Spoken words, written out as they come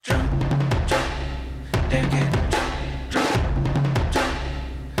They're getting drunk.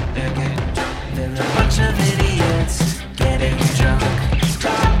 They're getting drunk. They're a bunch of idiots getting drunk,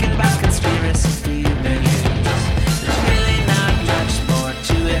 talking about conspiracy theories. There's really not much more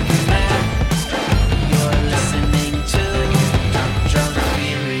to it than that. You're listening to Drunk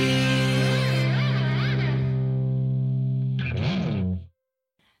Theory.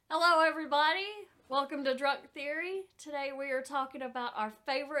 Hello, everybody. Welcome to Drunk Theory. Today we are talking about our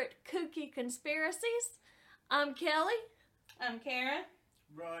favorite kooky conspiracies. I'm Kelly. I'm Kara.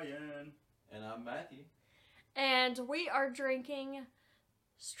 Ryan. And I'm Matthew. And we are drinking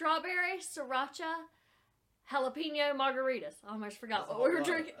strawberry sriracha jalapeno margaritas. I almost forgot what we were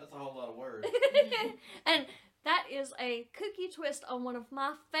drinking. That's a whole lot of words. And that is a kooky twist on one of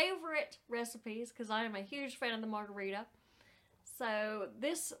my favorite recipes because I am a huge fan of the margarita. So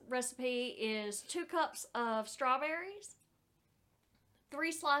this recipe is 2 cups of strawberries, 3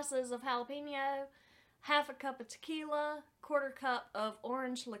 slices of jalapeno, half a cup of tequila, 1/4 cup of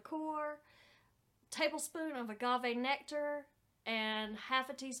orange liqueur, tablespoon of agave nectar, and half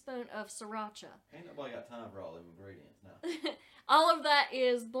a teaspoon of sriracha. Ain't nobody got time for all them ingredients now. All of that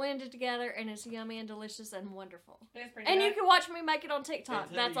is blended together and it's yummy and delicious and wonderful. It's pretty And good. you can watch me make it on TikTok.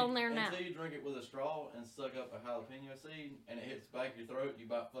 Until That's you- on there now. Until you drink it with a straw and suck up a jalapeno seed and it hits the back of your throat, you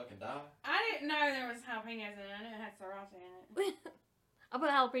about fucking die. I didn't know there was jalapenos in it. I knew it had sriracha in it. I put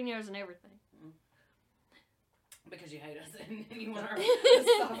jalapenos in everything. Because you hate us and you want our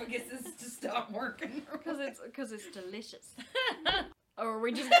esophaguses to stop working. Because it's delicious. Or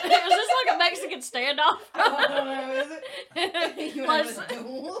we just, is this like a Mexican standoff? I don't know, is it? You want to have a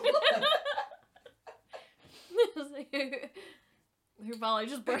duel? Who probably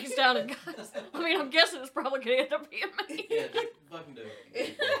just breaks down and goes. I mean, I'm guessing it's probably going to end up being me. Yeah, just fucking do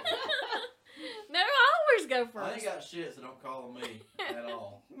it. No, I always go I ain't first. got shit, so don't call on me at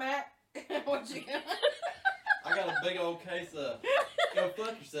all. Matt, what you got? I got a big old case of go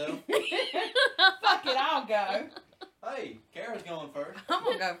fuck yourself. Fuck it, I'll go. Hey, Kara's going first. I'm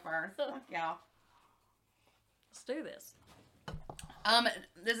gonna go first. Fuck y'all. Let's do this.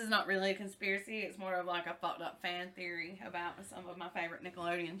 This is not really a conspiracy. It's more of like a fucked up fan theory about some of my favorite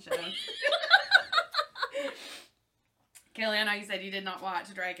Nickelodeon shows. Kelly, I know you said you did not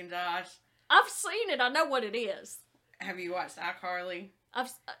watch Drake and Josh. I've seen it. I know what it is. Have you watched iCarly? I've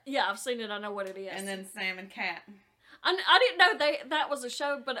seen it. I know what it is. And then Sam and Cat. I didn't know that was a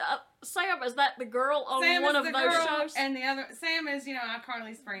show, but Sam, is that the girl on Sam one is of the those girl, shows? and the other Sam is,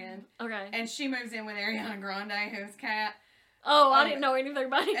 iCarly's friend, Okay. and she moves in with Ariana Grande, who's Cat, Oh, I didn't know anything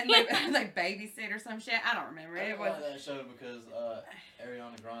about it. and they babysit or some shit. I don't remember. I It didn't was like that show because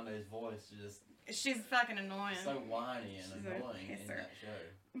Ariana Grande's voice is just she's fucking annoying. so whiny and She's a annoying in kisser. that show.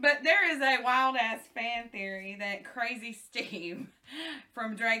 But there is a wild ass fan theory that Crazy Steve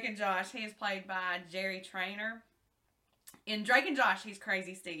from Drake and Josh, he is played by Jerry Trainer. In Drake and Josh, he's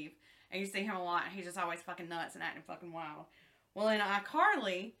Crazy Steve. And you see him a lot. He's just always fucking nuts and acting fucking wild. Well, in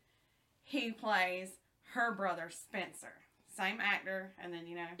iCarly, he plays her brother, Spencer. Same actor. And then,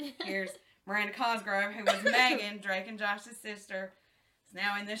 here's Miranda Cosgrove, who was Megan, Drake and Josh's sister. Is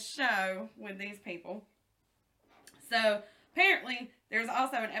now in this show with these people. So, apparently, there's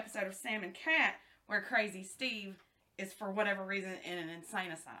also an episode of Sam and Cat where Crazy Steve is, for whatever reason, in an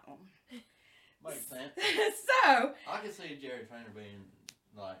insane asylum. Makes sense. So, I can see Jerry Trainer being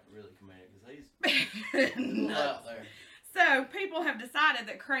really comedic because he's out there. So, people have decided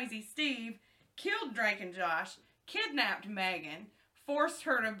that Crazy Steve killed Drake and Josh, kidnapped Megan, forced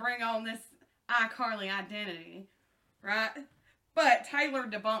her to bring on this iCarly identity, right? But Taylor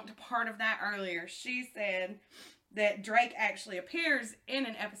debunked part of that earlier. She said that Drake actually appears in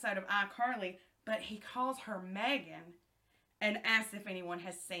an episode of iCarly, but he calls her Megan and asks if anyone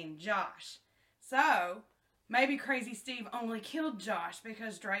has seen Josh. So, maybe Crazy Steve only killed Josh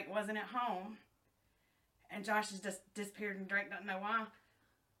because Drake wasn't at home. And Josh has just disappeared and Drake doesn't know why.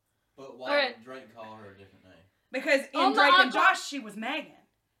 But why did Drake call her a different name? Because in On the Drake and iCar- Josh, she was Megan.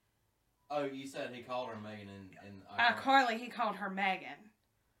 Oh, you said he called her Megan in iCarly, he called her Megan.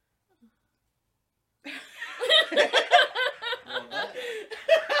 Well, that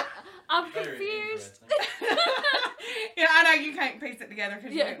I'm very confused. interesting. Yeah, I know you can't piece it together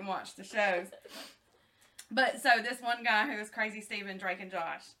because Yeah. you didn't watch the shows. But so this one guy who is Crazy Steve in Drake and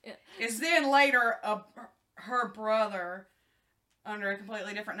Josh is then later her brother under a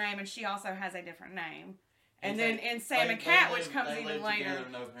completely different name, and she also has a different name. And then in Sam and Cat, which comes they even live later. Together,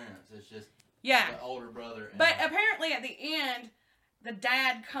 no parents. It's just Yeah. the older brother. And But apparently at the end, the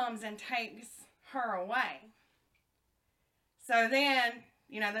dad comes and takes her away. So then,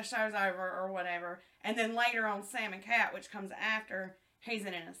 the show's over or whatever. And then later on Sam and Cat, which comes after, he's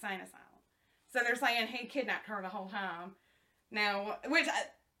in an insane asylum. So they're saying he kidnapped her the whole time. Now, which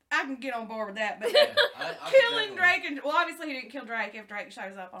I can get on board with that, but Yeah, I killing definitely- Drake and well, obviously he didn't kill Drake if Drake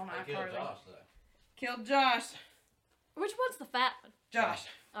shows up on They killed iCarly. Josh though. Killed Josh. Which one's the fat one? Josh.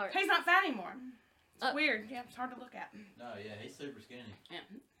 All right. He's not fat anymore. It's Uh, weird. Yeah, it's hard to look at. No, yeah, he's super skinny. Yeah.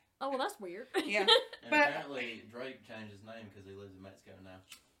 Oh, well, that's weird. Yeah. And But- apparently Drake changed his name because he lives in Mexico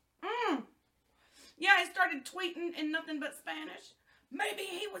now. Yeah, he started tweeting in nothing but Spanish. Maybe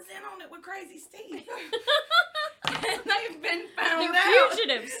he was in on it with Crazy Steve. They've been found They're out.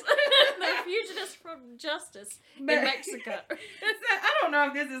 fugitives. They're fugitives from justice But- in Mexico. I don't know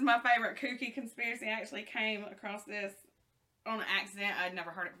if this is my favorite kooky conspiracy. I actually came across this on accident. I'd never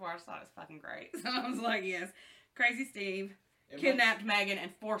heard it before. I just thought it was fucking great. So I was like, yes. Crazy Steve It kidnapped Megan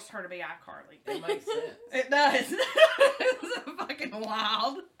and forced her to be iCarly. It makes sense. It does. It's fucking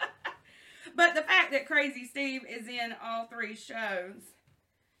wild. But the fact that Crazy Steve is in all three shows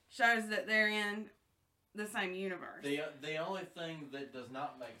that they're in the same universe. The only thing that does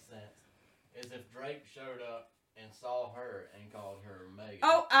not make sense is if Drake showed up and saw her and called her Megan.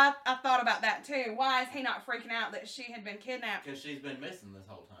 Oh, I thought about that too. Why is he not freaking out that she had been kidnapped? Because she's been missing this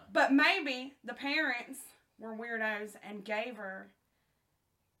whole time. But maybe the parents were weirdos and gave her,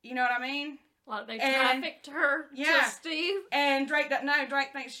 you know what I mean? Like they And- trafficked her yeah. to Steve. And Drake doesn't know.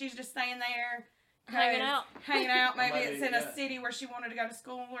 Drake thinks she's just staying there. 'cause- Hanging out. Hanging out. Maybe, Maybe, it's in yeah. a city where she wanted to go to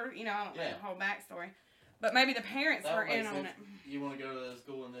school or, you know, I don't know Yeah. the whole backstory. But maybe the parents That were would make in on it. sense. You want to go to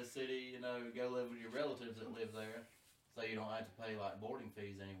school in this city, go live with your relatives that live there, so you don't have to pay like boarding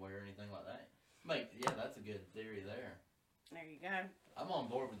fees anywhere or anything like that. Yeah, that's a good theory there. There you go. I'm on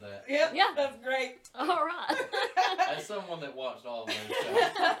board with that. Yep, Yeah. that's great. All right. As someone that watched all of those shows,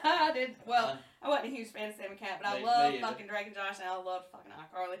 I did. Well, I wasn't a huge fan of Sam and Cat, but I Me love either. fucking Drake and Josh, and I love fucking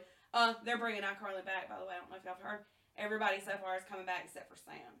iCarly. They're bringing iCarly back, by the way. I don't know if y'all have heard. Everybody so far is coming back except for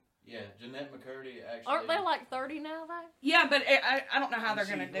Sam. yeah, Jeanette McCurdy actually. Aren't they like 30 now, though? Yeah, but I don't know how they're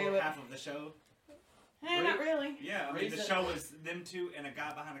She gonna do wrote it. half of the show. Not really. Yeah, I mean, the Reason- show was them two and a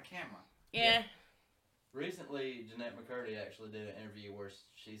guy behind a camera. Yeah. Recently, Jeanette McCurdy actually did an interview where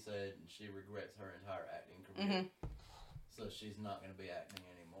she said she regrets her entire acting career. So she's not going to be acting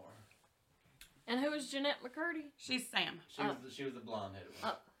anymore. And who is Jeanette McCurdy? She's Sam. She was the blonde-headed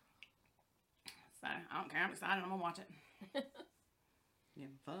one. So I don't care. I'm excited. I'm gonna watch it. Yeah,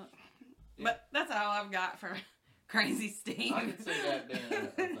 fuck. Yeah. But that's all I've got for Crazy Steve. I can see that being a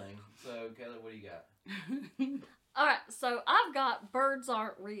thing. So, Kelly, what do you got? All right, so I've got birds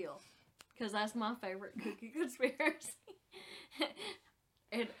aren't real because that's my favorite cookie conspiracy.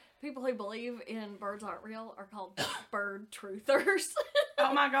 And people who believe in birds aren't real are called bird truthers.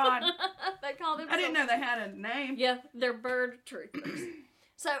 Oh my god. They call them. I didn't know they had a name. Yeah, they're bird truthers.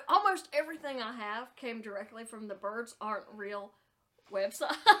 So almost everything I have came directly from the Birds Aren't Real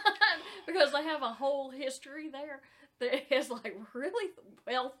website because they have a whole history there that is like really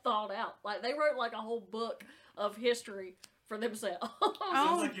well thought out. Like they wrote like a whole book of history for themselves. Oh.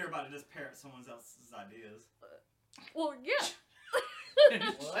 Sounds like you're about to just parrot someone else's ideas. Well, yeah.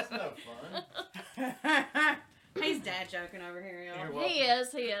 Well, that's no fun. He's dad joking over here, y'all. You're welcome. He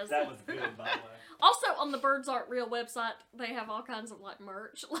is. That was good, by the way. Also, on the Birds Aren't Real website, they have all kinds of like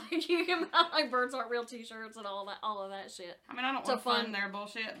merch. Like you can buy like Birds Aren't Real T-shirts and all that shit. I mean, I don't So want to fund fun. their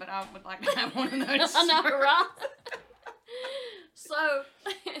bullshit, but I would like to have one of those. I know, shirts. right? So,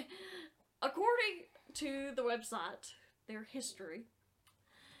 according to the website, their history,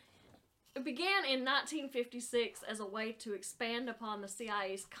 it began in 1956 as a way to expand upon the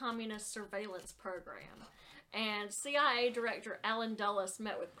CIA's communist surveillance program. And CIA Director Alan Dulles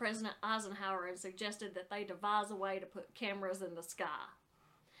met with President Eisenhower and suggested that they devise a way to put cameras in the sky.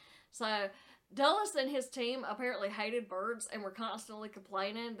 So, Dulles and his team apparently hated birds and were constantly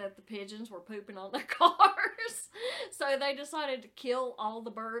complaining that the pigeons were pooping on their cars. So they decided to kill all the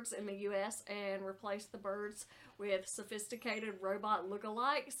birds in the U.S. and replace the birds with sophisticated robot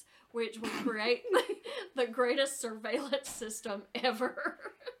lookalikes, which would create the greatest surveillance system ever.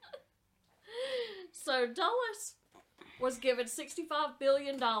 So Dulles was given $65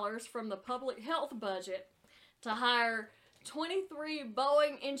 billion from the public health budget to hire 23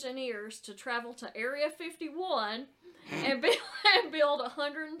 Boeing engineers to travel to Area 51 and build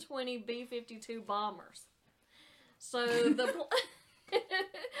 120 B-52 bombers. So I'm telling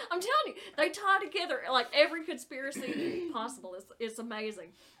you, they tie together like every conspiracy possible. It's amazing.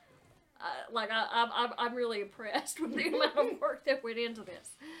 I'm really impressed with the amount of work that went into this.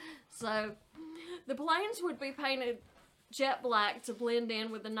 So the planes would be painted jet black to blend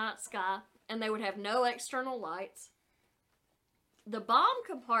in with the night sky, and they would have no external lights. The bomb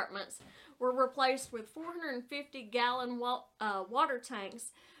compartments were replaced with 450-gallon water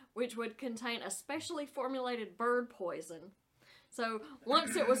tanks which would contain a specially formulated bird poison. So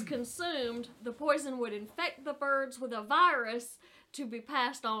once it was consumed, the poison would infect the birds with a virus to be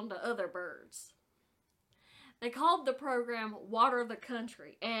passed on to other birds. They called the program Water the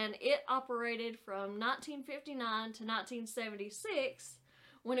Country, and it operated from 1959 to 1976,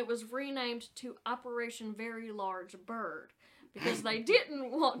 when it was renamed to Operation Very Large Bird, because they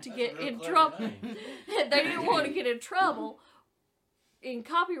didn't want to get in trouble. They didn't want to get in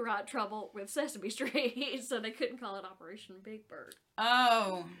copyright trouble with Sesame Street, so they couldn't call it Operation Big Bird.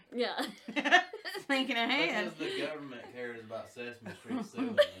 Oh. Yeah. Thinking ahead. Because the government cares about Sesame Street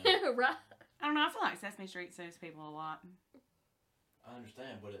suing them. Right. I don't know, I feel like Sesame Street sues people a lot. I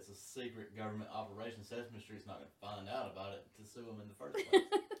understand, but it's a secret government operation. Sesame Street's not going to find out about it to sue them in the first place.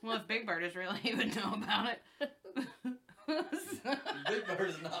 Well, if Big Bird is real, he would know about it. Big Bird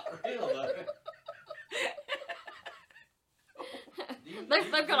is not real, though.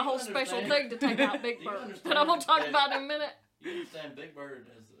 They've got a whole special thing to take out Big Bird that I'm going to talk about in a minute. You understand Big Bird is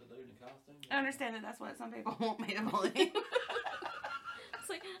a dude in costume? I understand that that's what some people want me to believe.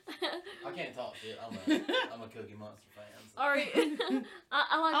 See, I can't talk shit. I'm a Cookie Monster fan. So. all right.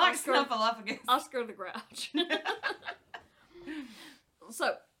 I like I like Oscar, Snuffleupagus. Oscar the Grouch.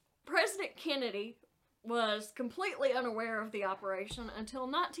 So, President Kennedy was completely unaware of the operation until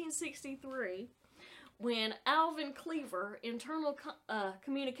 1963, when Alvin Cleaver, internal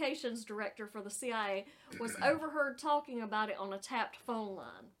communications director for the CIA, was overheard talking about it on a tapped phone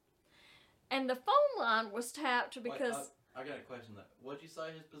line. And the phone line was tapped because... Wait, I got a question. What'd you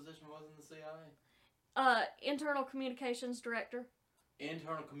say his position was in the CIA? Internal communications director.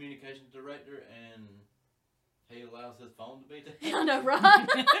 Internal communications director, and he allows his phone to be tapped? I know, right? I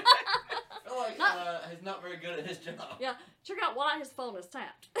feel like he's not very good at his job. Yeah, check out why his phone is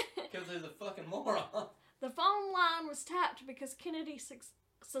tapped. Because he's a fucking moron. The phone line was tapped because Kennedy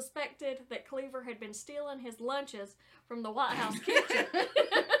suspected that Cleaver had been stealing his lunches from the White House kitchen.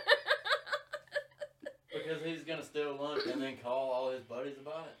 Because he's gonna steal lunch and then call all his buddies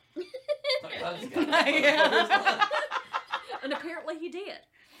about it. Like, I just Yeah. And apparently he did.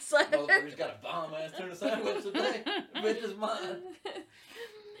 So Motherfucker's got a bomb ass tuna sandwich today. Bitch is mine.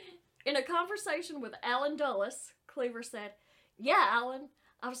 in a conversation with Alan Dulles, Cleaver said, "Yeah, Alan,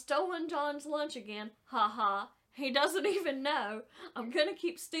 I've stolen John's lunch again. Ha ha. He doesn't even know. I'm gonna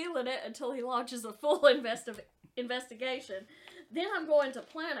keep stealing it until he launches a full investigation. Then I'm going to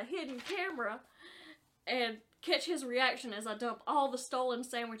plant a hidden camera and catch his reaction as I dump all the stolen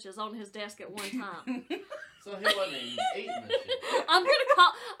sandwiches on his desk at one time." So he wasn't even eating this shit. I'm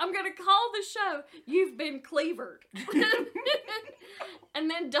gonna call the show "You've Been Cleavered." And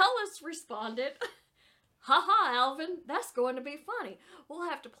then Dulles responded, "Haha, Alvin, that's going to be funny. We'll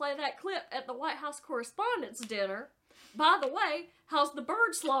have to play that clip at the White House Correspondents' Dinner. By the way, how's the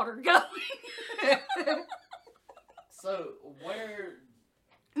bird slaughter going?" So where?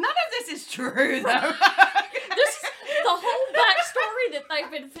 None of this is true, though. This is the whole backstory that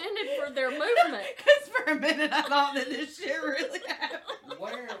they've invented for their movement. Because for a minute I thought that this shit really happened.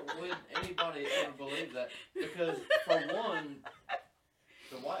 Where would anybody ever believe that? Because for one,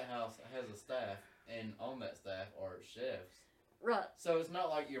 the White House has a staff, and on that staff are chefs. Right. So it's not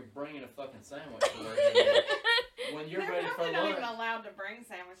like you're bringing a fucking sandwich to work. When you're They're ready for probably not even lunch, allowed to bring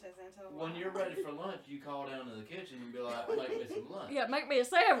sandwiches into the when you're ready for lunch, you call down to the kitchen and be like, "Make me some lunch." Yeah, make me a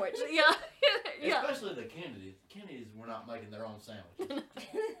sandwich. Yeah. Yeah. Especially the Kennedys. Kennedys were not making their own sandwiches.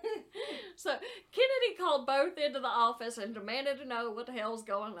 So Kennedy called both into the office and demanded to know what the hell's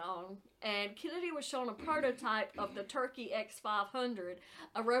going on. And Kennedy was shown a prototype of the Turkey X500,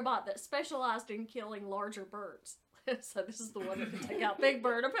 a robot that specialized in killing larger birds. So this is the one that could take out Big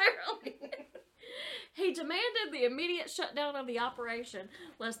Bird, apparently. He demanded the immediate shutdown of the operation.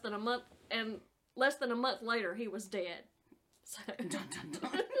 Less than a month later, he was dead. So, Dun, dun,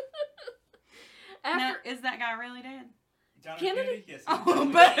 dun. after, Now, is that guy really dead? John F. Kennedy? Kennedy? Yes. Oh,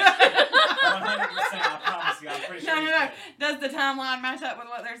 he's but 100%. I promise you. I'm pretty sure. no. he's dead. Does the timeline match up with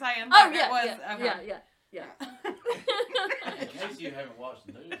what they're saying? oh Like, yeah, it was, okay. yeah. In case you haven't watched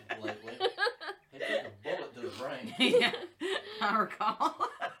the news lately, he took a bullet to the brain. Yeah, I recall.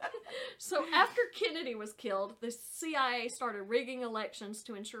 So after Kennedy was killed, the CIA started rigging elections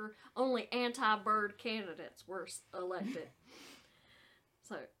to ensure only anti-bird candidates were elected.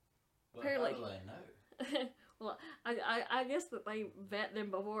 So, But Apparently. how do they know? well, I guess that they vet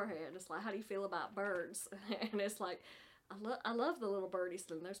them beforehand. It's like, how do you feel about birds? And it's like, I love the little birdies,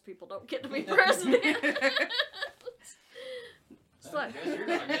 and those people don't get to be president. So, I guess you're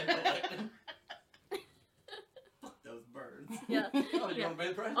not getting elected. Those birds. yeah. Oh, you Yeah. want to be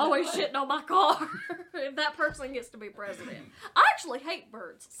the president? Always shitting on my car. That person gets to be president. I actually hate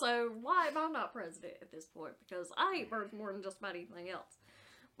birds, so why am I not president at this point? Because I hate birds more than just about anything else.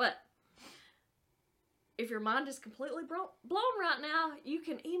 But if your mind is completely blown right now, you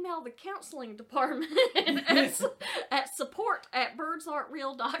can email the counseling department at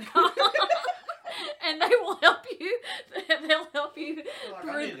support@birdsaren'treal.com. And they will help you. They'll help you Like,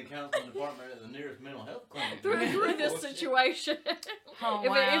 I need the counseling department at the nearest mental health clinic. through this Bullshit. Oh, situation. If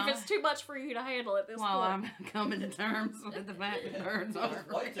wow. it's too much for you to handle at this Well, point. I'm coming to terms with the fact that birds are That's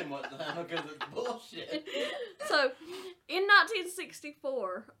way too much now because it's bullshit. So, in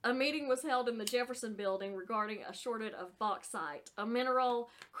 1964, a meeting was held in the Jefferson Building regarding a shortage of bauxite, a mineral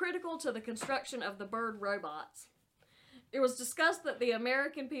critical to the construction of the bird robots. It was discussed that the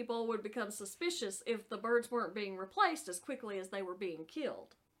American people would become suspicious if the birds weren't being replaced as quickly as they were being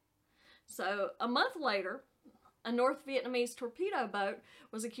killed. So, a month later, a North Vietnamese torpedo boat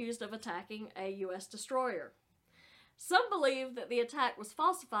was accused of attacking a U.S. destroyer. Some believe that the attack was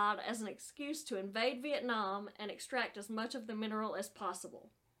falsified as an excuse to invade Vietnam and extract as much of the mineral as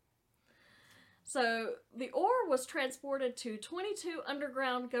possible. So, the ore was transported to 22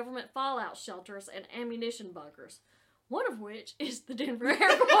 underground government fallout shelters and ammunition bunkers, one of which is the Denver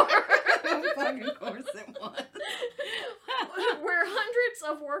Airport. Fucking course it was. Where hundreds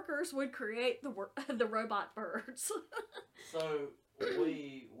of workers would create the robot birds So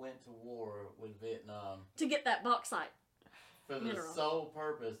we went to war with Vietnam to get that bauxite. for the Mineral. sole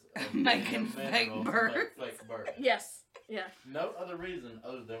purpose of Making the fake minerals to birds. make fake birds. Yes, yeah. No other reason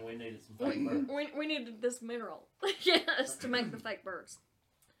other than we needed some fake birds. We needed this mineral, yes, to make the fake birds.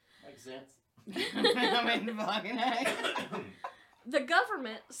 Makes sense. I mean, fucking heck. The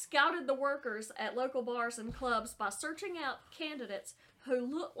government scouted the workers at local bars and clubs by searching out candidates who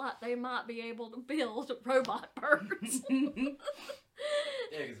looked like they might be able to build robot birds. Yeah,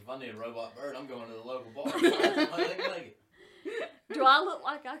 because if I need a robot bird, I'm going to the local bar. They can make it. Do I look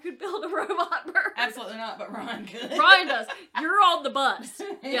like I could build a robot bird? Absolutely not, but Ryan could. Ryan does. You're on the bus.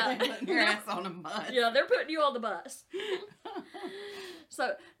 Yeah. Putting your ass on a bus. Yeah, they're putting you on the bus.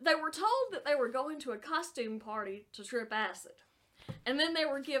 So, they were told that they were going to a costume party to trip acid. And then they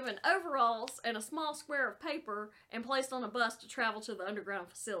were given overalls and a small square of paper and placed on a bus to travel to the underground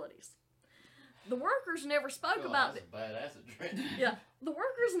facilities. The workers never spoke Oh, about that's a bad acid trip. the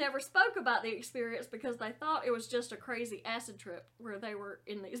workers never spoke about the experience because they thought it was just a crazy acid trip where they were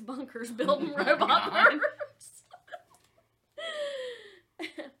in these bunkers building Oh my robot God. birds.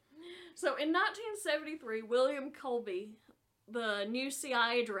 So in 1973, William Colby, the new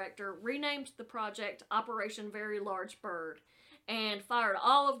CIA director, renamed the project Operation Very Large Bird and fired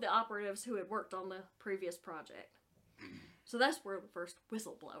all of the operatives who had worked on the previous project. So that's where the first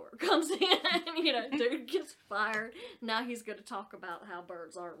whistleblower comes in. You know, dude gets fired. Now he's going to talk about how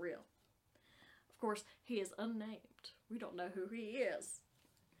birds aren't real. Of course, he is unnamed. We don't know who he is.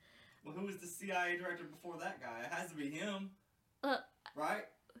 Well, who was the CIA director before that guy? It has to be him. Right?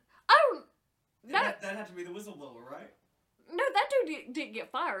 I don't... That had to be the whistleblower, right? No, that dude didn't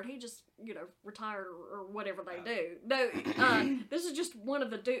get fired. He just, you know, retired or whatever they do. No, this is just one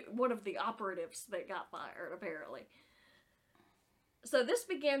of the operatives that got fired, apparently. So this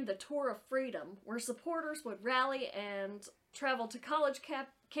began the Tour of Freedom, where supporters would rally and travel to college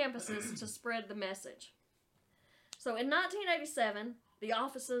campuses to spread the message. So in 1987, the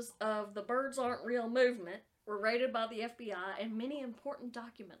offices of the Birds Aren't Real movement were raided by the FBI, and many important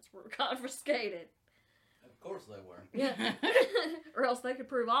documents were confiscated. Of course they were. Yeah. Or else they could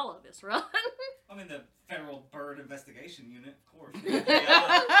prove all of this, right? I mean, the Federal Bird Investigation Unit, of course. Yeah,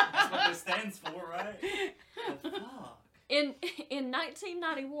 that's what this stands for, right? The fuck? In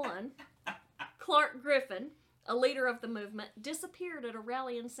 1991, Clark Griffin, a leader of the movement, disappeared at a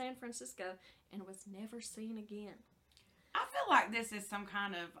rally in San Francisco and was never seen again. I feel like this is some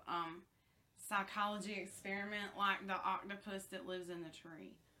kind of psychology experiment, like the octopus that lives in the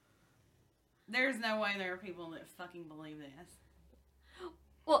tree. There's no way there are people that fucking believe this.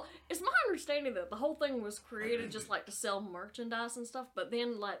 Well, it's my understanding that the whole thing was created just like to sell merchandise and stuff, but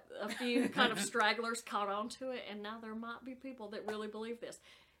then like a few kind of stragglers caught on to it, and now there might be people that really believe this.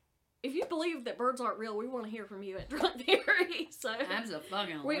 If you believe that birds aren't real, we want to hear from you at Drunk Theory. So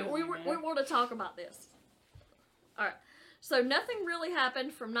Absolutely. we want to talk about this. All right. So nothing really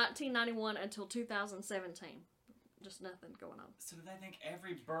happened from 1991 until 2017. Just nothing going on. So do they think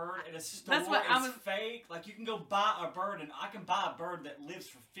every bird in a store That's what I is was- fake? Like, you can go buy a bird, and I can buy a bird that lives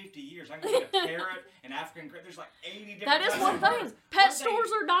for 50 years. I can get a parrot, an African grey. There's like 80 different That is types one of thing. birds. Pet Why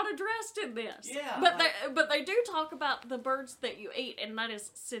stores are not addressed in this. Yeah, But like- but they do talk about the birds that you eat, and that is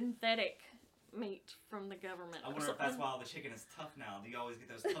synthetic meat from the government. I wonder if that's why all the chicken is tough now. Do you always get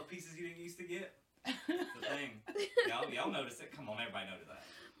those tough pieces you didn't used to get? It's the thing. Y'all notice it. Come on, everybody notice that.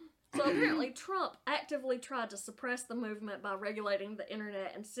 So apparently Trump actively tried to suppress the movement by regulating the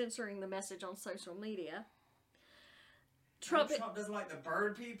internet and censoring the message on social media. Trump doesn't like the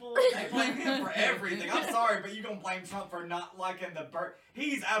bird people. They blame him for everything. I'm sorry, but you gonna blame Trump for not liking the bird?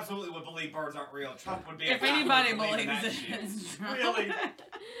 He's absolutely would believe birds aren't real. Trump would be. If a guy who anybody would believe believes that it, shit. it's Trump. Really?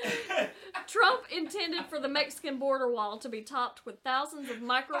 Trump intended for the Mexican border wall to be topped with thousands of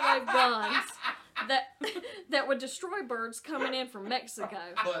microwave guns that would destroy birds coming in from Mexico.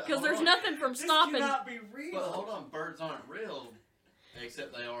 But Because there's hold on. nothing from This stopping. cannot be real. But hold on, birds aren't real,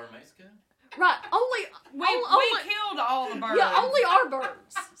 except they are in Mexico. Right, only We only killed all the birds. yeah, only our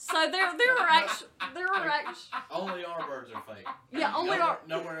birds. So there are actually Only our birds are fake. yeah, only our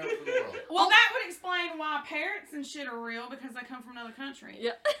Nowhere else in the world. Well, that would explain why parrots and shit are real because they come from another country.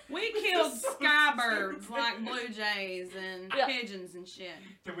 yeah. We killed So sky birds like blue jays and Yeah. pigeons and shit.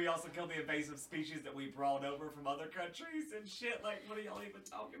 Did we also kill the invasive species that we brought over from other countries and shit? Like, what are y'all even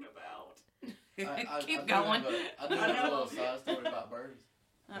talking about? Keep I going. do I have know. a little side story about birds.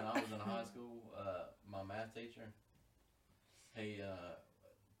 When I was in high school, my math teacher, he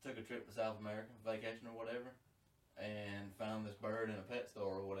took a trip to South America, vacation or whatever, and found this bird in a pet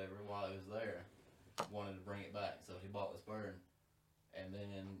store or whatever while he was there. Wanted to bring it back, so he bought this bird. And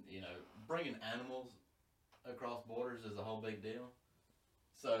then, bringing animals across borders is a whole big deal.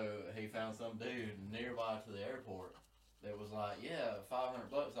 So he found some dude nearby to the airport that was like, yeah,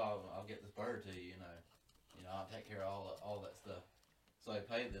 $500, I'll get this bird to you, I'll take care of all that stuff. So he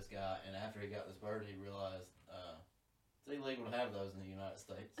paid this guy, and after he got this bird, he realized it's illegal to have those in the United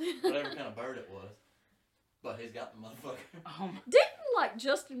States. Whatever kind of bird it was. But he's got the motherfucker. Oh my. Didn't like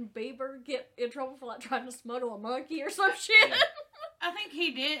Justin Bieber get in trouble for like trying to smuggle a monkey or some shit? Yeah. I think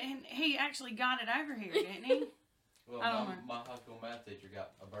he did, and he actually got it over here, didn't he? Well, I don't know. my high school math teacher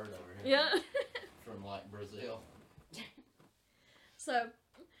got a bird over here. Yeah. From, Brazil. So,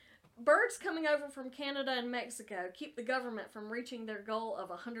 birds coming over from Canada and Mexico keep the government from reaching their goal of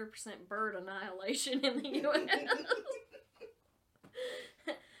 100% bird annihilation in the U.S.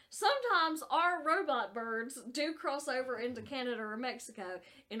 Sometimes our robot birds do cross over into Canada or Mexico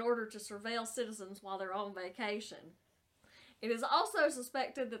in order to surveil citizens while they're on vacation. It is also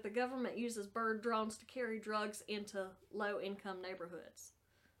suspected that the government uses bird drones to carry drugs into low-income neighborhoods.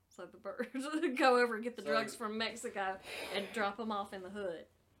 So the birds go over and get the So- drugs from Mexico and drop them off in the hood.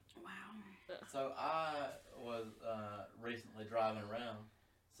 Wow. So I was recently driving around,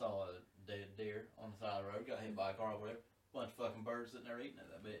 saw a dead deer on the side of the road, got hit by a car or whatever. Bunch of fucking birds sitting there eating it,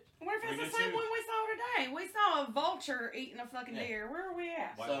 that bitch. What if We it's did the same too. one we saw today? We saw a vulture eating a fucking Yeah. deer. Where are we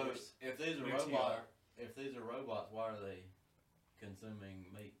at? White So horse. if these are New robots, why are they consuming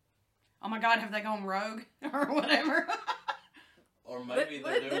meat? Oh my god, have they gone rogue or whatever? Or maybe But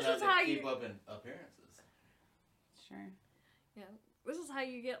they're doing this that is how to keep you- up in appearances. Sure. This is how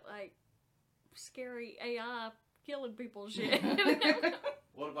you get, like, scary AI killing people and shit.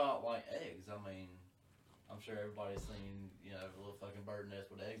 What about eggs? I mean, I'm sure everybody's seen, a little fucking bird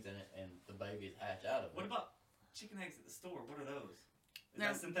nest with eggs in it, and the babies hatch out of it. What about chicken eggs at the store? What are those? Is They're-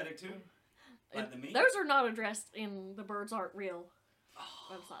 that synthetic too? Like the meat? Those are not addressed in the birds aren't real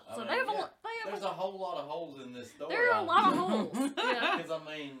website. I So mean, they have yeah. a There's a whole lot of holes in this story. there are a lot of holes. Yeah. Because I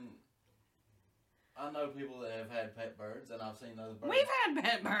mean, I know people that have had pet birds, and I've seen those birds. We've had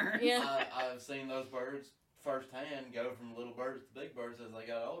pet birds. Yeah. I've seen those birds firsthand go from little birds to big birds as they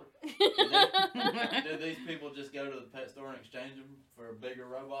got older. Did these people just go to the pet store and exchange them for bigger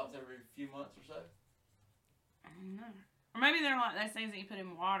robots every few months or so? I don't know. Or maybe they're like those things that you put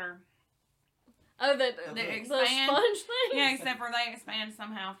in water. Oh, the expand. sponge thing? Yeah, except for they expand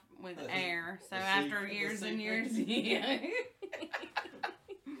somehow with air. So The after sea- years the and sea years, creatures. yeah.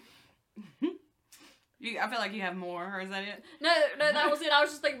 I feel like you have more, or is that it? No, that was it. I was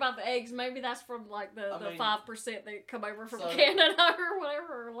just thinking about the eggs. Maybe that's from like the I mean, 5% that come over from so- Canada or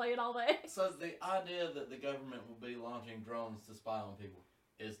whatever, or laying all the eggs. So the idea that the government will be launching drones to spy on people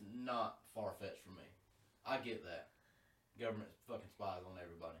is not far-fetched for me. I get that. Government fucking spies on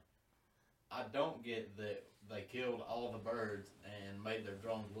everybody. I don't get that they killed all the birds and made their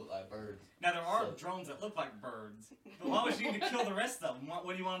drones look like birds. Now there are So- drones that look like birds, but why would you need to kill the rest of them? What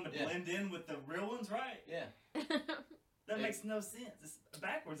do you want them to Yeah. blend in with the real ones, right? Yeah. That It- makes no sense. It's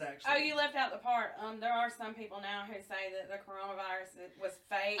backwards, actually. Oh, you left out the part. There are some people now who say that the coronavirus was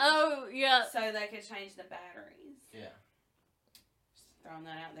fake, Oh, yeah. so they could change the batteries. Yeah. Just throwing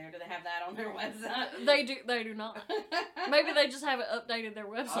that out there. Do they have that on their website? They do not. Maybe they just haven't updated their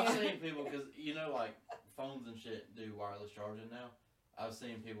I've website. seen people, because, like, phones and shit do wireless charging now. I've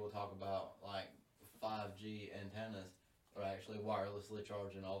seen people talk about, 5G antennas are actually wirelessly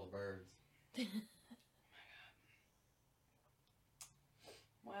charging all the birds.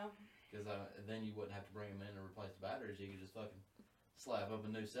 Well, Because then you wouldn't have to bring them in and replace the batteries. You could just fucking slap up a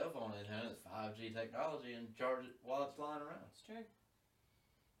new cell phone in it, it's 5G technology, and charge it while it's flying around. it's true.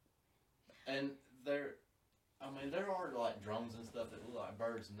 And there are like drones and stuff that look like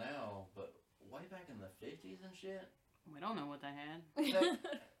birds now, but way back in the 50s and shit, We don't know what they had.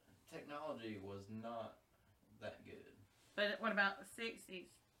 technology was not that good. But what about the 60s?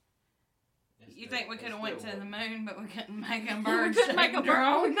 It's You still- think we it could have still went to the wasn't. moon, but we couldn't make a we bird couldn't make a bird. We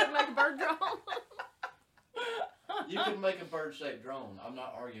drone? couldn't make a bird drone. You could make a bird-shaped drone. I'm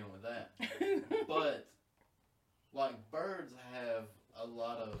not arguing with that. But, like, birds have a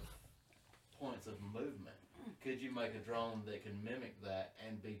lot of points of movement. Could you make a drone that can mimic that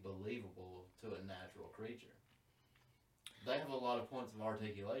and be believable to a natural creature? They have a lot of points of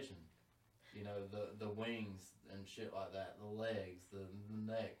articulation. You know, the wings and shit like that, the legs, the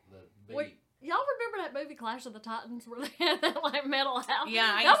neck, the beak. Wait, y'all remember that movie Clash of the Titans where they had that like metal house?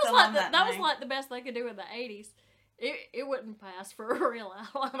 Yeah, I that used was to like love the, that that was thing. like the best they could do in the 80s. It wouldn't pass for a real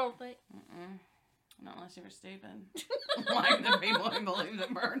owl, I don't think. Mm-mm. Not unless you were stupid. Like the people who believe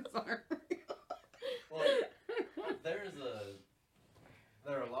that birds are. Well,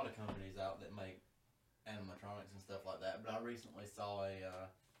 there are a lot of companies out that make animatronics and stuff like that, but I recently saw a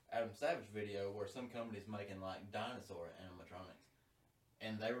Adam Savage video where some company's making like dinosaur animatronics,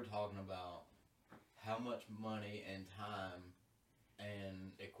 and they were talking about how much money and time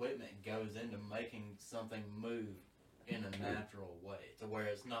and equipment goes into making something move in a natural way, to where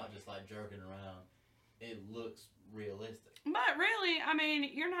it's not just like jerking around. It looks realistic. But really, I mean,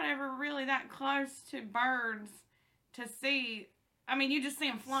 you're not ever really that close to birds to see. I mean, you just see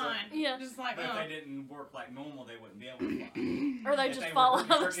them flying. Yeah. Just like, But if oh. they didn't work like normal, they wouldn't be able to fly. Or they If just were fall out of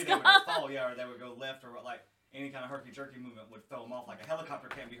the herky-jerky, they would sky. just fall, yeah, or they would go left, or like any kind of herky-jerky movement would throw them off. Like a helicopter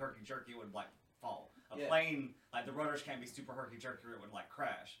can't be herky-jerky, it would like fall. A Yeah. plane, like the rudders can't be super herky-jerky, or it would like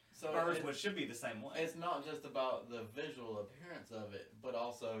crash. So Birds it's- should be the same way. It's not just about the visual appearance of it, but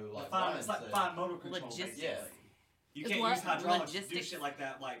also like It's like mindset. fine motor control. Logistics. Basically. Yeah. You It's can't what? use hydraulics to do Logistics. shit like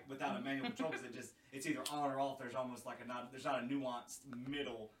that, like without a manual control, because it's either on or off. There's almost like there's not a nuanced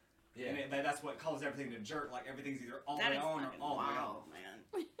middle, Yeah. and that's what causes everything to jerk. Like everything's either all the That way is on or fucking all the way off. wild,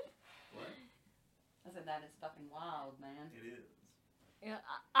 man. What? I said that is fucking wild, man. It is. Yeah,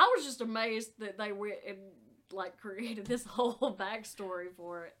 I was just amazed that they went and like created this whole backstory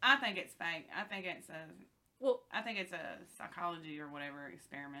for it. I think it's fake. I think it's a Well, psychology or whatever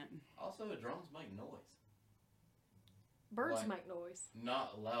experiment. Also, drones make noise. birds Like- make noise.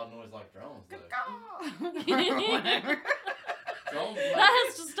 Not loud noise like drones, though. Or whatever. Drones That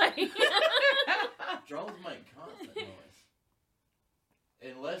has to stay. drones make constant noise.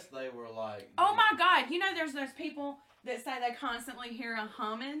 Unless they were like. Oh my god, you know there's those people that say they constantly hear a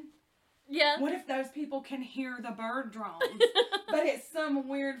humming? Yeah. What if those people can hear the bird drones? But it's some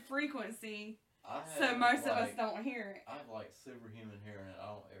weird frequency, I so have, most of us like- don't hear it. I have like superhuman hearing, and I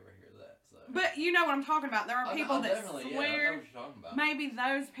don't ever hear that. So. But you know what I'm talking about. There are people I that definitely, yeah, I know swear what you're talking about. maybe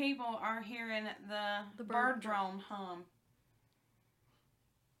those people are hearing the The bird bird drone hum.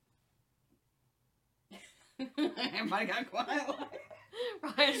 Everybody got quiet.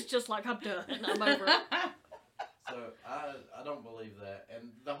 Ryan's just like, I'm done. I'm over it. So I don't believe that, and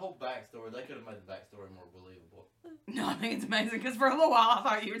the whole backstory, they could have made the backstory more believable. No, I think it's amazing because for a little while I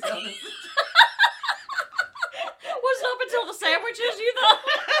thought you were telling us. Was up until the sandwiches, you thought?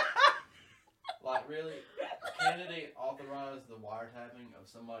 Like, really, Kennedy authorized the wiretapping of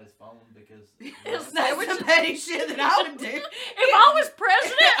somebody's phone because That's the petty shit that I would do. If I was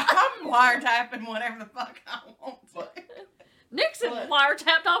president, I'm wiretapping whatever the fuck I want. But Nixon But-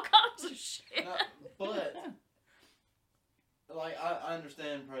 wiretapped all kinds of shit. no, but like I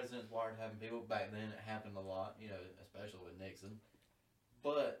understand presidents wiretapping people back then. It happened a lot, you know, especially with Nixon.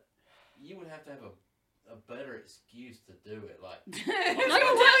 But you would have to have a better excuse to do it. Like, Until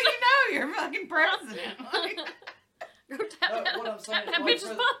you know you're fucking president. Go tap No, that, what I'm saying tap that is, bitch's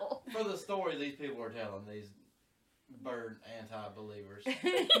like, phone. for the story these people are telling, these bird anti-believers,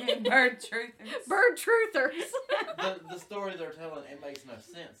 Bird truthers. Bird truthers. the story they're telling, it makes no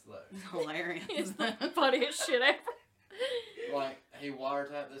sense though. It's hilarious. It's the funniest shit ever. Like, he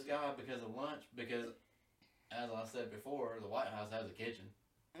wiretapped this guy because of lunch, because, as I said before, the White House has a kitchen.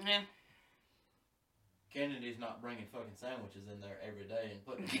 Yeah. Kennedy's not bringing fucking sandwiches in there every day and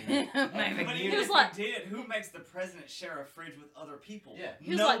putting them in. Maybe. But He even was if like- he did, who makes the president share a fridge with other people? Yeah.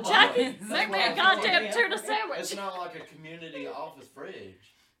 He was like, Jackie, make me a goddamn tuna sandwich. It's not like a community office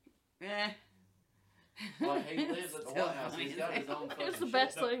fridge. Yeah. Like, he lives at the Still White House. He's got his own fucking It's the shit.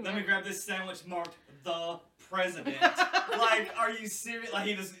 best So, thing. let me grab this sandwich marked the president. Like, are you serious? Like,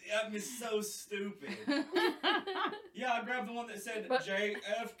 he just, it's so stupid. Yeah, I grabbed the one that said But-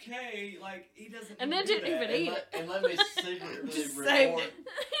 JFK. Like, he doesn't. And then do didn't that. even eat it. And let me secretly Just saved record.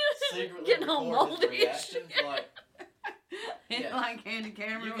 Secretly Getting all record his moldy. reactions. Like, It's Yeah. like Candy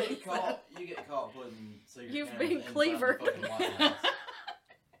Camera. you get caught. You get caught putting secret You've cameras been inside Cleaver. the fucking White House.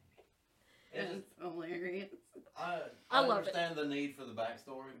 It's hilarious. I I love it. understand the need for the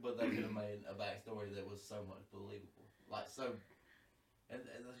backstory, but they could have made a backstory that was so much believable. Like, so. And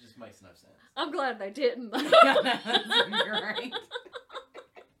that just makes no sense. I'm glad they didn't. That's great.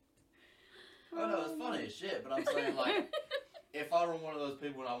 Oh no, it's funny as shit, but I'm saying, like, if I were one of those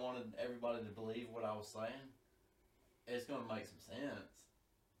people and I wanted everybody to believe what I was saying, it's gonna make some sense.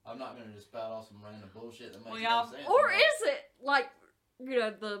 I'm not gonna just spout off some random bullshit that makes Well, no y'all- sense. Or I'm is it like, you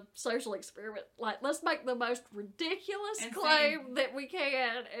know, the social experiment? Like, let's make the most ridiculous And claim that we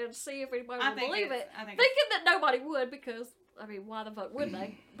can and see if anybody I will think believe it's, it. I think Thinking that nobody would because, I mean, why the fuck would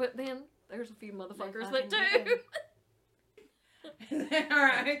they? But then there's a few motherfuckers that fucking do. it's...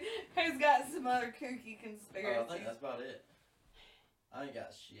 Alright. Who's got some other kooky I conspiracies? think that's about it. I ain't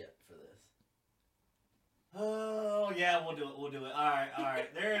got shit for this. Oh, yeah, we'll do it. We'll do it. All right.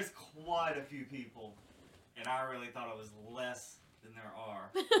 There's quite a few people, and I really thought it was less than there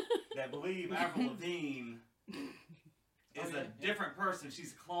are, that believe Avril Lavigne is a different person.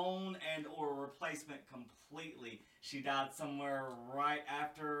 She's a clone and or a replacement completely. She died somewhere right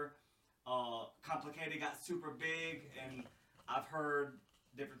after Complicated got super big, and I've heard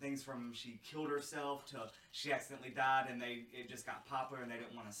different things from she killed herself to she accidentally died and it just got popular and they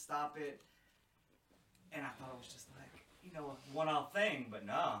didn't want to stop it. And I thought it was just like, you know, a one-off thing, but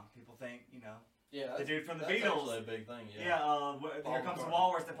no, people think, you know, Yeah, the dude from the that's Beatles. actually a big thing. Yeah, Yeah. Here Comes the McCartney.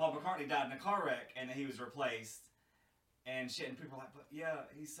 Walrus, that Paul McCartney died in a car wreck and he was replaced and shit. And people were like, but yeah,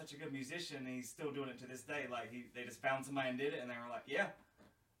 he's such a good musician and he's still doing it to this day. Like, they just found somebody and did it and they were like, yeah.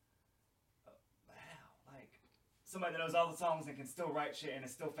 Wow, like, somebody that knows all the songs and can still write shit and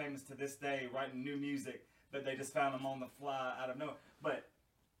is still famous to this day, writing new music, but they just found him on the fly out of nowhere. But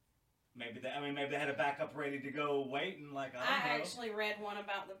maybe they had a backup ready to go waiting, like, I don't know. I actually read one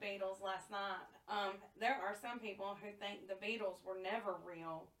about the Beatles last night. There are some people who think the Beatles were never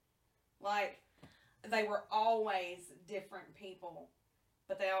real. Like, they were always different people,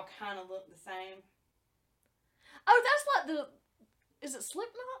 but they all kind of look the same. Oh, that's like is it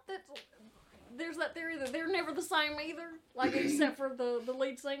Slipknot? There's that theory that they're never the same either, like except for the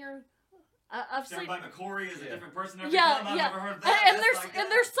lead singer. I've seen. Everybody McCory is a Yeah. different person every Yeah, time. I've yeah. never heard of that. And That's there's like,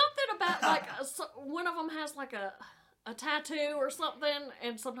 and there's something about like one of them has like a tattoo or something,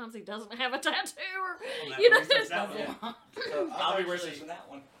 and sometimes he doesn't have a tattoo, or I'll have you to know. research that one. Yeah. So I'll be actually- researching that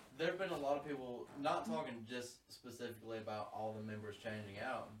one. There have been a lot of people, not talking just specifically about all the members changing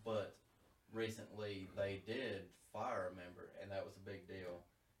out, but recently they did fire a member, and that was a big deal.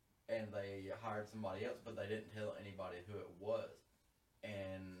 And they hired somebody else, but they didn't tell anybody who it was.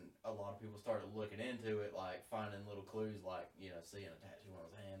 And a lot of people started looking into it, like finding little clues, like, you know, seeing a tattoo on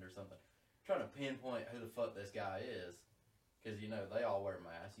his hand or something. Trying to pinpoint who the fuck this guy is. Because, you know, they all wear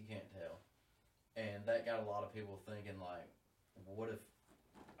masks, you can't tell. And that got a lot of people thinking, like, what if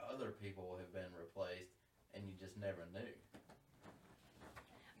other people have been replaced and you just never knew?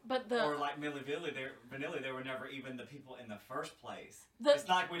 But Or like Milli Vanilli, they were never even the people in the first place. The- It's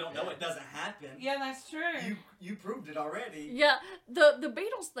not like we don't know it doesn't happen. Yeah, that's true. You proved it already. yeah, the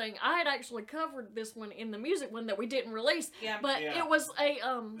Beatles thing, I had actually covered this one in the music one that we didn't release, Yeah. but Yeah. it was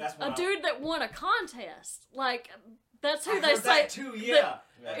That's a what dude that won a contest. Like that's who I they heard say. that too, yeah.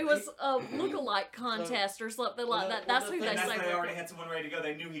 It was a lookalike contest or something like that. That's who And they that's say. they won. already had someone ready to go.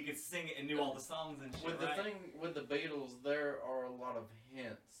 They knew he could sing it and knew all the songs and shit, With the right? thing with the Beatles, there are a lot of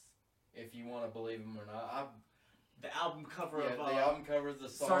hints, if you want to believe them or not. The album cover The of album covers, the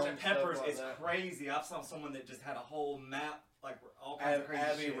songs, Sgt. Pepper's stuff like is that. crazy. I saw someone that just had a whole map, like all kinds of crazy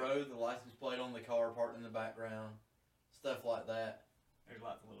Abbey shit. Road, the license plate on the car parked in the background, stuff like that. There's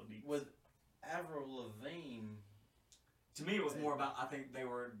lots of little deets. With Avril Lavigne, To me, it was more about, I think they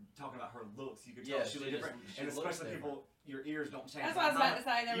were talking about her looks. You could tell Yeah, she was she just- different. she And looks especially people, your ears don't change. That's what I was about to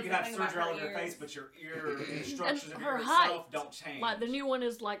say. There You was can have something about surgery all her over your ears. face, but your ear structures of her your height, itself don't change. Like the new one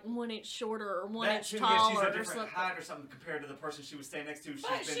is like 1 inch shorter or 1 That inch too, yeah, taller she's a or different something. height or something compared to the person she was standing next to. She's But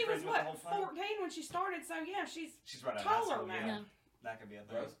been she was, friends with the whole what, time. 14 when she started, so yeah, she's She's right out of taller high school, now. yeah. Yeah. That could be a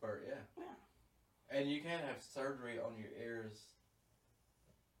thing. growth spurt, yeah. Yeah. And you can't have surgery on your ears.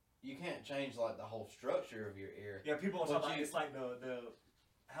 You can't change like the whole structure of your ear. Yeah, people are But talking about you- it's like the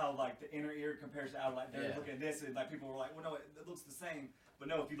how like the inner ear compares to outer. Like they're Yeah. looking at this and like people were like, well, no, it looks the same. But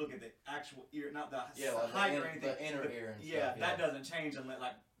no, if you look at the actual ear, not the like height the or anything, inner ear and yeah, stuff. that doesn't change unless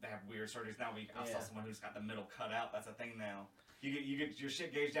like they have weird surgeries now. I saw Yeah. someone who's got the middle cut out. That's a thing now. You get your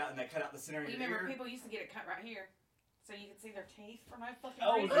shit gauged out and they cut out the center of You your remember ear. people used to get it cut right here, so you could see their teeth for no fucking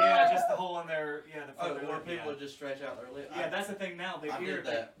Oh reason. yeah, just the hole in their the Oh, front of where their people lip. just stretch out their lip. Yeah, that's the thing now. The I ear, did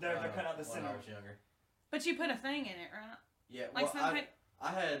that. they're cut out the when center. I was younger. But you put a thing in it, right? Yeah, Like well, some I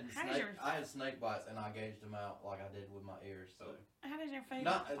had How does snake. your- I had snake bites, and I gauged them out like I did with my ears. So How does your face?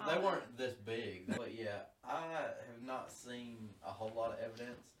 not they weren't this big, but yeah, I have not seen a whole lot of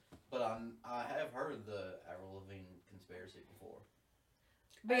evidence, but I have heard the Avril Lavigne conspiracy before.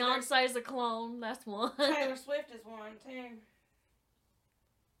 Beyonce's a clone. That's one. Taylor Swift is one too.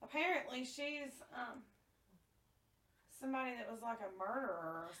 Apparently, she's somebody that was like a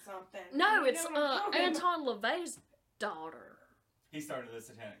murderer or something. No, You it's know what I'm talking about? Anton LaVey's daughter. He started the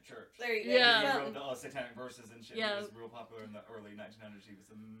Satanic Church. There you go. Yeah. He wrote the Satanic verses and shit. Yeah. He was real popular in the early 1900s. He was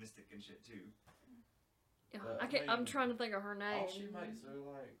a mystic and shit too. Yeah, But, I'm trying to think of her name. All she makes are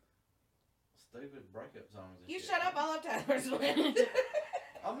like stupid breakup songs. And You shit. shut up! I love Taylor Swift.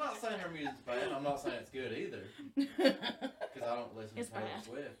 I'm not saying her music's bad. I'm not saying it's good either, because I don't listen It's to Taylor bad.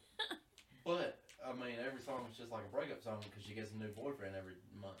 Swift. But I mean, every song is just like a breakup song because she gets a new boyfriend every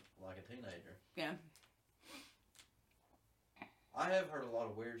month, like a teenager. Yeah. I have heard a lot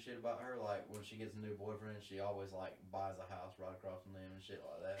of weird shit about her. Like when she gets a new boyfriend, she always like buys a house right across from them and shit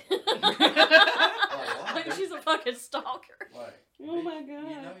like that. Like, why, Like dude? she's a fucking stalker. Like, Oh my You God.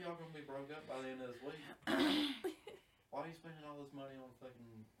 know y'all gonna be broke up by the end of this week. Why are you spending all this money on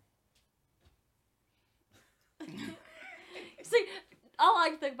fucking? See, all I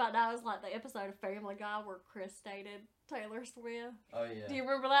can think about now is like the episode of Family Guy where Chris dated Taylor Swift. Oh yeah. Do you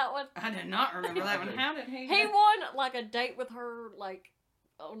remember that one? I did not remember that one. How did he? He won like a date with her, like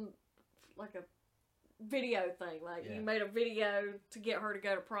on like a video thing. Like Yeah. he made a video to get her to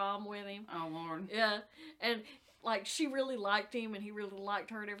go to prom with him. Oh Lord. Yeah, and like she really liked him, and he really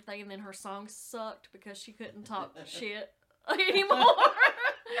liked her and everything. And then her songs sucked because she couldn't talk shit anymore.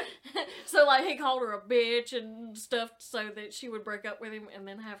 So like he called her a bitch and stuff so that she would break up with him and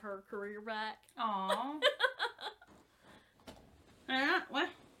then have her career back. Aw. Alright, well.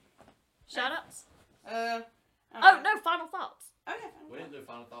 Shout outs. Oh No, final thoughts. Okay. We didn't do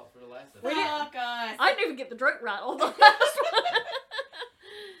final thoughts for the last We episode. didn't- Fuck us. I didn't even get the drink right on the last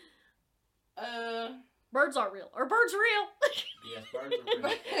one. Birds aren't real. Or birds real. Yes, birds are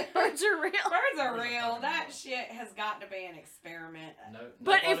real. Birds are real. Birds are Birds are real. fucking That real. shit has got to be an experiment. No,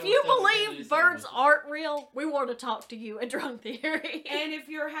 But nobody if you was taking believe these birds sandwiches. aren't real, we want to talk to you at Drunk Theory. And if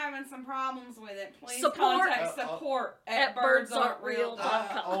you're having some problems with it, please Support- contact support at at birdsaren'treal.com.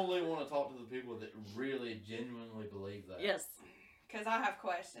 birdsaren'treal.com. I only want to talk to the people that really genuinely believe that. Yes, Because I have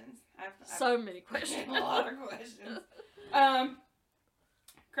questions. I've so many questions. a lot of questions.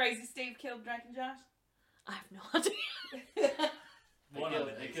 Crazy Steve killed Drake and Josh. I have no idea. One of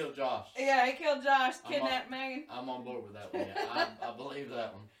They it. killed Josh. Yeah, he killed Josh, I'm kidnapped Megan. I'm on board with that one. Yeah, I believe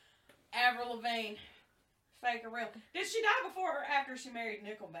that one. Avril Lavigne, fake or real? Did she die before or after she married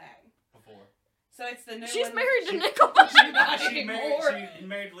Nickelback? Before. So it's the new She's one. married to She- Nickelback. She's not She anymore.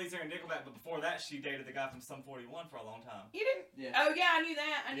 married Lisa and Nickelback, but before that, she dated the guy from Sum 41 for a long time. You didn't? Yeah. Oh yeah, I knew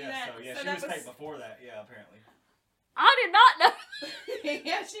that. I knew that. So yeah, So she that was fake before that. Yeah, apparently. I did not know.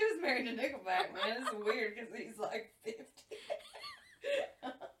 Yeah, she was married to Nickelback, man. It's weird because he's like 50.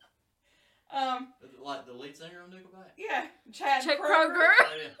 Like the lead singer of Nickelback. Yeah, Chad Chet Kroeger. Kroger.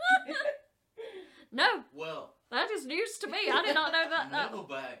 Oh, yeah. No, Well, that is news to me. I did not know that. No.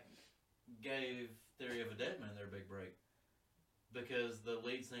 Nickelback gave Theory of a Dead Man their big break because the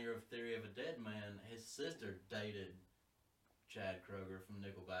lead singer of Theory of a Dead Man, his sister dated Chad Kroeger from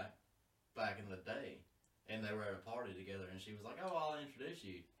Nickelback back in the day, and they were at a party together, and she was like, "Oh, I'll introduce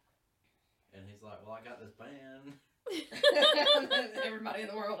you," and he's like, "Well, I got this band." Everybody in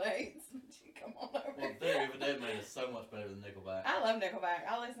the world hates. Come on over. Well, Theory of a Dead Man is so much better than Nickelback. I love Nickelback.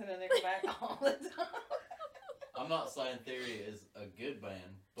 I listen to Nickelback all the time. I'm not saying Theory is a good band,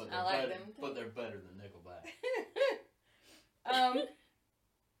 but I they're like better. them. But they're better than Nickelback.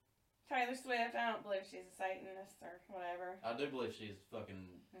 Taylor Swift. I don't believe she's a Satanist or whatever. I do believe she's fucking.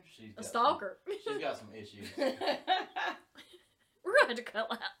 She's A got stalker. She's got some issues. We're going to cut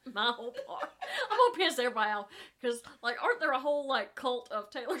out my whole part. I'm gonna piss everybody off because, like, aren't there a whole like cult of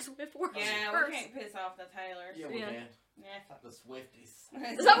Taylor Swift worshippers? Yeah, we can't piss off the Taylors. Yeah, we Yeah. can. Yeah, fuck. The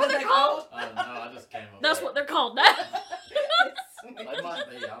Swifties. Is that what they're called? Oh no, I just came up. That's with what they're called now. They might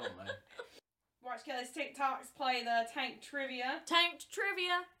be. I don't know. Watch Kelly's TikToks play the Tank Trivia. Tanked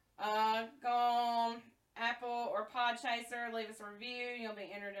trivia. Go on Apple or Podchaser, leave us a review. You'll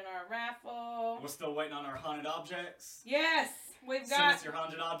be entered in our raffle. We're still waiting on our haunted objects. Yes! We've Send got us your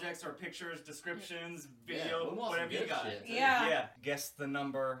haunted objects or pictures, descriptions, Yeah, video, we want some whatever you good got. shit, too. Yeah. Yeah. Guess the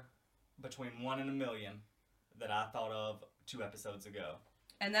number between 1 and 1,000,000 that I thought of 2 episodes ago.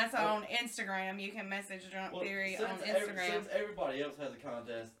 and that's on Instagram. You can message Drunk Well, Theory on since Instagram. since everybody else has a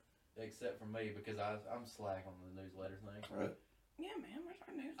contest except for me because I'm slack on the newsletter thing. Right. Yeah, man, where's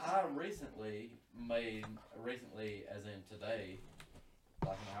our news? I recently, as in today,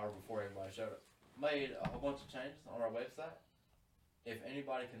 like an hour before everybody showed up, made a whole bunch of changes on our website. If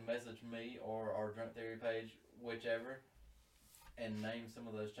anybody can message me or our Drunk Theory page, whichever, and name some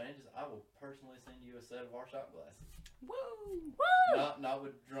of those changes, I will personally send you a set of our shot glasses. Woo! Woo! Not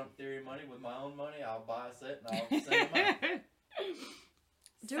with Drunk Theory money, with my own money. I'll buy a set and I'll send them out.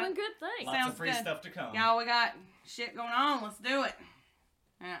 Doing good things. Lots Sounds of free good. stuff to come. Y'all, we got shit going on. Let's do it.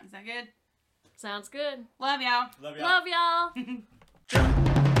 Alright, is that good? Sounds good. Love y'all. Love y'all. Love y'all. Drunk,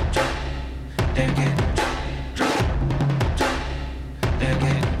 drunk, they're getting